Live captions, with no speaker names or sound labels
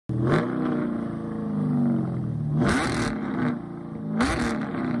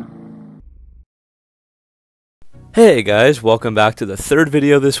Hey guys, welcome back to the third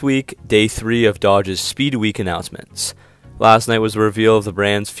video this week, day 3 of Dodge's Speed Week announcements. Last night was the reveal of the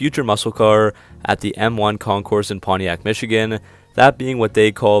brand's future muscle car at the M1 concourse in Pontiac, Michigan, that being what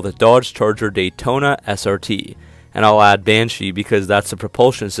they call the Dodge Charger Daytona SRT, and I'll add Banshee because that's the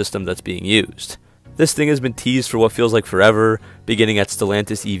propulsion system that's being used. This thing has been teased for what feels like forever, beginning at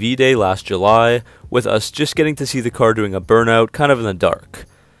Stellantis EV Day last July, with us just getting to see the car doing a burnout kind of in the dark.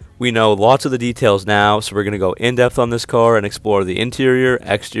 We know lots of the details now, so we're going to go in-depth on this car and explore the interior,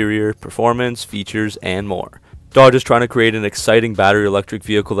 exterior, performance, features, and more. Dodge is trying to create an exciting battery electric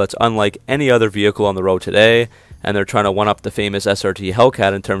vehicle that's unlike any other vehicle on the road today, and they're trying to one-up the famous SRT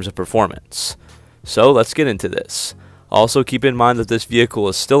Hellcat in terms of performance. So let's get into this. Also keep in mind that this vehicle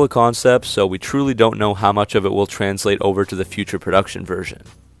is still a concept, so we truly don't know how much of it will translate over to the future production version.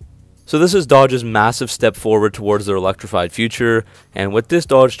 So this is Dodge's massive step forward towards their electrified future, and with this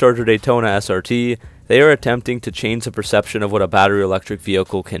Dodge Charger Daytona SRT, they are attempting to change the perception of what a battery electric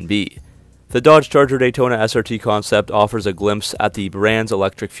vehicle can be. The Dodge Charger Daytona SRT concept offers a glimpse at the brand's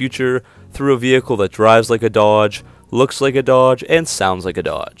electric future through a vehicle that drives like a Dodge, looks like a Dodge, and sounds like a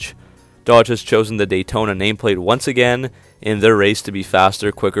Dodge. Dodge has chosen the Daytona nameplate once again in their race to be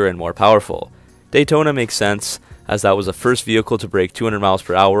faster, quicker, and more powerful. Daytona makes sense, as that was the first vehicle to break 200 miles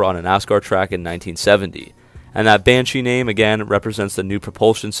per hour on a NASCAR track in 1970. And that Banshee name again represents the new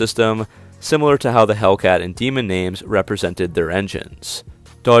propulsion system, similar to how the Hellcat and Demon names represented their engines.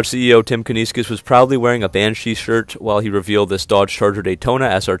 Dodge CEO Tim Kuniskis was proudly wearing a Banshee shirt while he revealed this Dodge Charger Daytona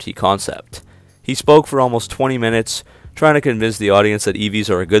SRT concept. He spoke for almost 20 minutes, trying to convince the audience that EVs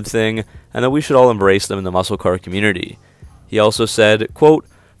are a good thing and that we should all embrace them in the muscle car community. He also said, quote,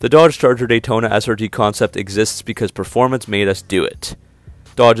 "The Dodge Charger Daytona SRT concept exists because performance made us do it.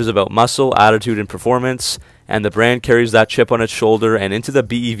 Dodge is about muscle, attitude, and performance, and the brand carries that chip on its shoulder and into the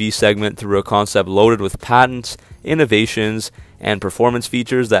BEV segment through a concept loaded with patents, innovations, and performance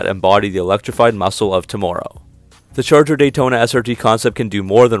features that embody the electrified muscle of tomorrow." The Charger Daytona SRT concept can do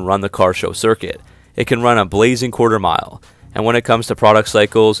more than run the car show circuit. It can run a blazing quarter mile, and when it comes to product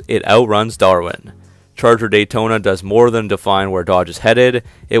cycles, it outruns Darwin. Charger Daytona does more than define where Dodge is headed,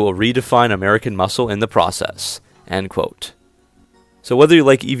 it will redefine American muscle in the process. End quote. So whether you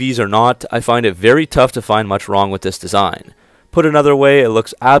like EVs or not, I find it very tough to find much wrong with this design. Put another way, it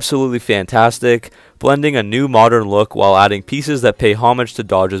looks absolutely fantastic, blending a new modern look while adding pieces that pay homage to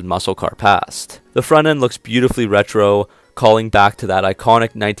Dodge's muscle car past. The front end looks beautifully retro, calling back to that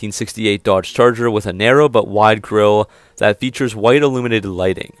iconic 1968 Dodge Charger with a narrow but wide grille that features white illuminated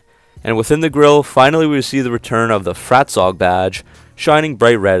lighting. And within the grille, finally we see the return of the Fratzog badge, shining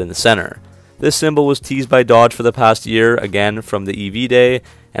bright red in the center. This symbol was teased by Dodge for the past year, again from the EV Day,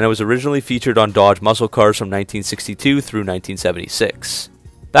 and it was originally featured on Dodge muscle cars from 1962 through 1976.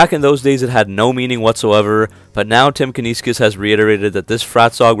 Back in those days it had no meaning whatsoever, but now Tim Kuniskis has reiterated that this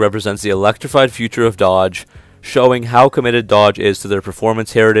Fratzog represents the electrified future of Dodge, showing how committed Dodge is to their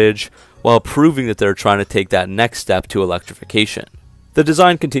performance heritage, while proving that they're trying to take that next step to electrification. The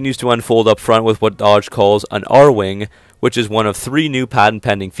design continues to unfold up front with what Dodge calls an R-Wing, which is one of 3 new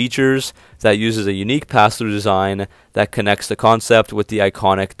patent-pending features that uses a unique pass-through design that connects the concept with the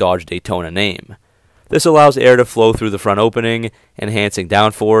iconic Dodge Daytona name. This allows air to flow through the front opening, enhancing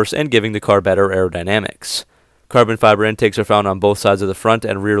downforce and giving the car better aerodynamics. Carbon fiber intakes are found on both sides of the front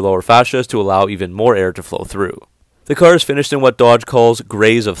and rear lower fascias to allow even more air to flow through. The car is finished in what Dodge calls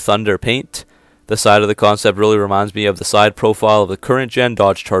Grays of Thunder paint. The side of the concept really reminds me of the side profile of the current gen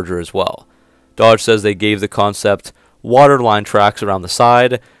Dodge Charger as well. Dodge says they gave the concept waterline tracks around the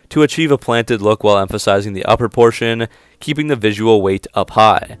side to achieve a planted look while emphasizing the upper portion, keeping the visual weight up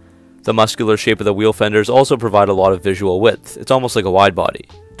high. The muscular shape of the wheel fenders also provide a lot of visual width. It's almost like a wide body.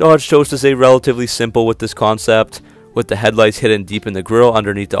 Dodge chose to stay relatively simple with this concept, with the headlights hidden deep in the grille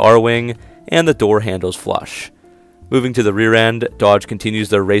underneath the R-Wing, and the door handles flush. Moving to the rear end, Dodge continues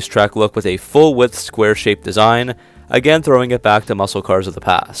their racetrack look with a full-width square-shaped design, again throwing it back to muscle cars of the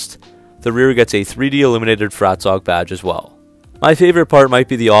past. The rear gets a 3D illuminated Fratzog badge as well. My favorite part might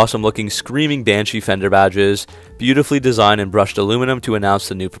be the awesome-looking screaming Banshee fender badges, beautifully designed in brushed aluminum to announce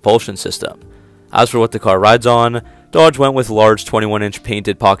the new propulsion system. As for what the car rides on, Dodge went with large 21-inch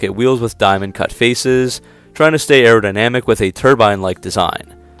painted pocket wheels with diamond-cut faces, trying to stay aerodynamic with a turbine-like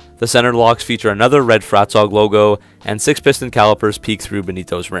design. The center locks feature another red Fratzog logo, and 6-piston calipers peek through beneath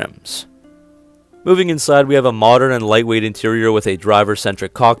those rims. Moving inside, we have a modern and lightweight interior with a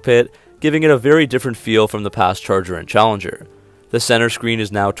driver-centric cockpit, giving it a very different feel from the past Charger and Challenger. The center screen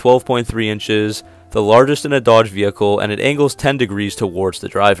is now 12.3 inches, the largest in a Dodge vehicle, and it angles 10 degrees towards the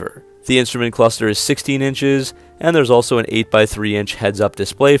driver. The instrument cluster is 16 inches, and there's also an 8x3 inch heads-up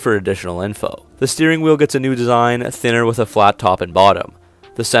display for additional info. The steering wheel gets a new design, thinner with a flat top and bottom.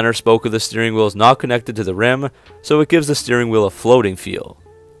 The center spoke of the steering wheel is not connected to the rim, so it gives the steering wheel a floating feel.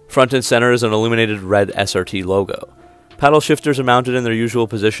 Front and center is an illuminated red SRT logo. Paddle shifters are mounted in their usual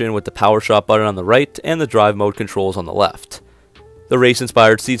position with the power shot button on the right and the drive mode controls on the left. The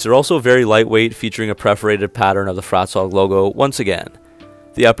race-inspired seats are also very lightweight, featuring a perforated pattern of the Fratzog logo once again.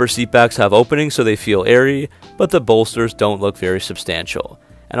 The upper seatbacks have openings so they feel airy, but the bolsters don't look very substantial.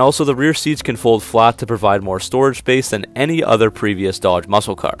 And also the rear seats can fold flat to provide more storage space than any other previous Dodge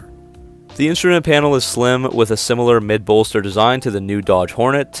muscle car. The instrument panel is slim with a similar mid-bolster design to the new Dodge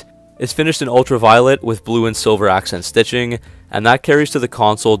Hornet. It's finished in ultraviolet with blue and silver accent stitching, and that carries to the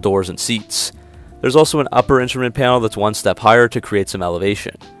console, doors, and seats. There's also an upper instrument panel that's one step higher to create some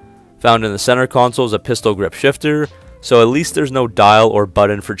elevation. Found in the center console is a pistol grip shifter, so at least there's no dial or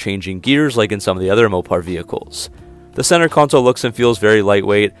button for changing gears like in some of the other Mopar vehicles. The center console looks and feels very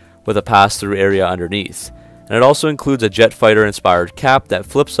lightweight with a pass-through area underneath, and it also includes a jet fighter inspired cap that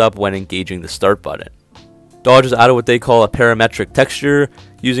flips up when engaging the start button. Dodge has added what they call a parametric texture,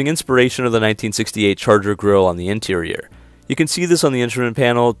 using inspiration of the 1968 Charger grille on the interior. You can see this on the instrument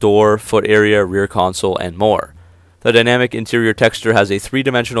panel, door, foot area, rear console, and more. The dynamic interior texture has a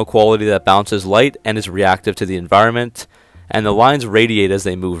three-dimensional quality that bounces light and is reactive to the environment, and the lines radiate as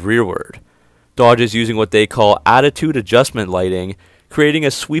they move rearward. Dodge is using what they call attitude adjustment lighting, creating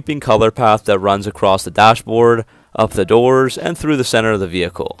a sweeping color path that runs across the dashboard, up the doors, and through the center of the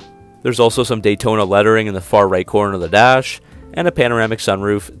vehicle. There's also some Daytona lettering in the far right corner of the dash, and a panoramic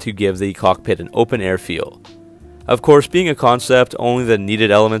sunroof to give the cockpit an open-air feel. Of course, being a concept, only the needed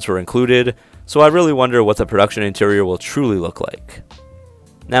elements were included, so I really wonder what the production interior will truly look like.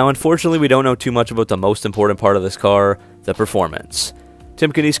 Now, unfortunately, we don't know too much about the most important part of this car, the performance.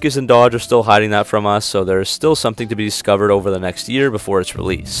 Tim Kuniskis and Dodge are still hiding that from us, so there is still something to be discovered over the next year before its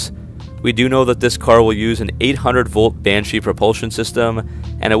release. We do know that this car will use an 800-volt Banshee propulsion system,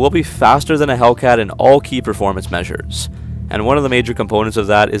 and it will be faster than a Hellcat in all key performance measures. And one of the major components of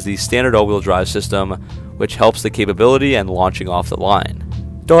that is the standard all-wheel drive system, which helps the capability and launching off the line.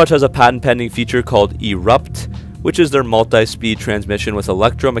 Dodge has a patent-pending feature called Erupt, which is their multi-speed transmission with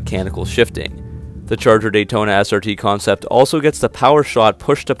electromechanical shifting. The Charger Daytona SRT concept also gets the PowerShot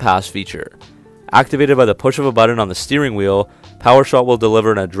push-to-pass feature. Activated by the push of a button on the steering wheel, PowerShot will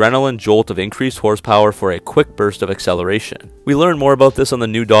deliver an adrenaline jolt of increased horsepower for a quick burst of acceleration. We learned more about this on the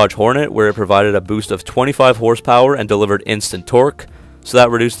new Dodge Hornet, where it provided a boost of 25 horsepower and delivered instant torque, so that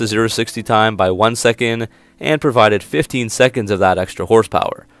reduced the 0-60 time by 1 second and provided 15 seconds of that extra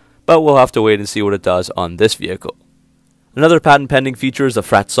horsepower. But we'll have to wait and see what it does on this vehicle. Another patent-pending feature is the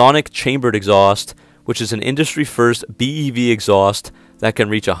Fratzonic chambered exhaust, which is an industry-first BEV exhaust that can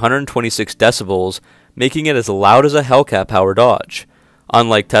reach 126 decibels, making it as loud as a Hellcat-powered Dodge.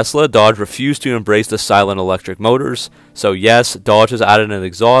 Unlike Tesla, Dodge refused to embrace the silent electric motors, so yes, Dodge has added an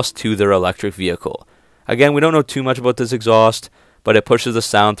exhaust to their electric vehicle. Again, we don't know too much about this exhaust, but it pushes the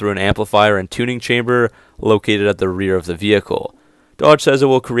sound through an amplifier and tuning chamber located at the rear of the vehicle. Dodge says it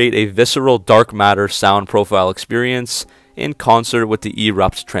will create a visceral dark matter sound profile experience in concert with the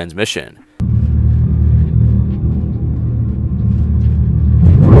Erupt transmission.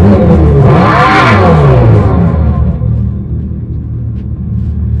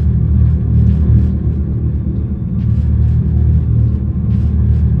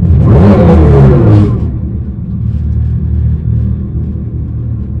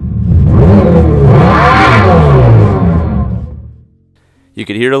 You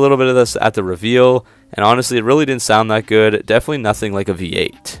could hear a little bit of this at the reveal, and honestly it really didn't sound that good, definitely nothing like a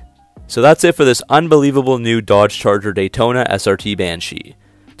V8. So that's it for this unbelievable new Dodge Charger Daytona SRT Banshee.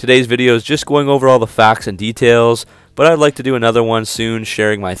 Today's video is just going over all the facts and details, but I'd like to do another one soon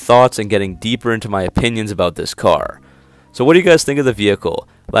sharing my thoughts and getting deeper into my opinions about this car. So what do you guys think of the vehicle?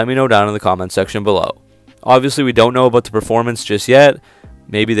 Let me know down in the comment section below. Obviously we don't know about the performance just yet.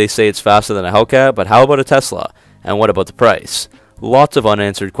 Maybe they say it's faster than a Hellcat, but how about a Tesla? And what about the price? Lots of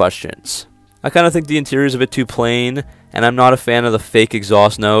unanswered questions. I kind of think the interior is a bit too plain, and I'm not a fan of the fake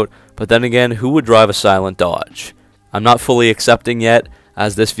exhaust note, but then again, who would drive a silent Dodge? I'm not fully accepting yet,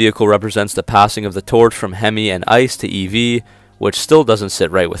 as this vehicle represents the passing of the torch from Hemi and ICE to EV, which still doesn't sit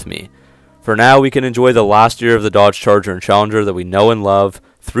right with me. For now, we can enjoy the last year of the Dodge Charger and Challenger that we know and love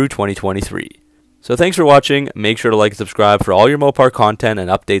through 2023. So thanks for watching, make sure to like and subscribe for all your Mopar content and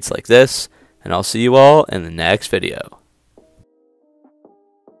updates like this, and I'll see you all in the next video.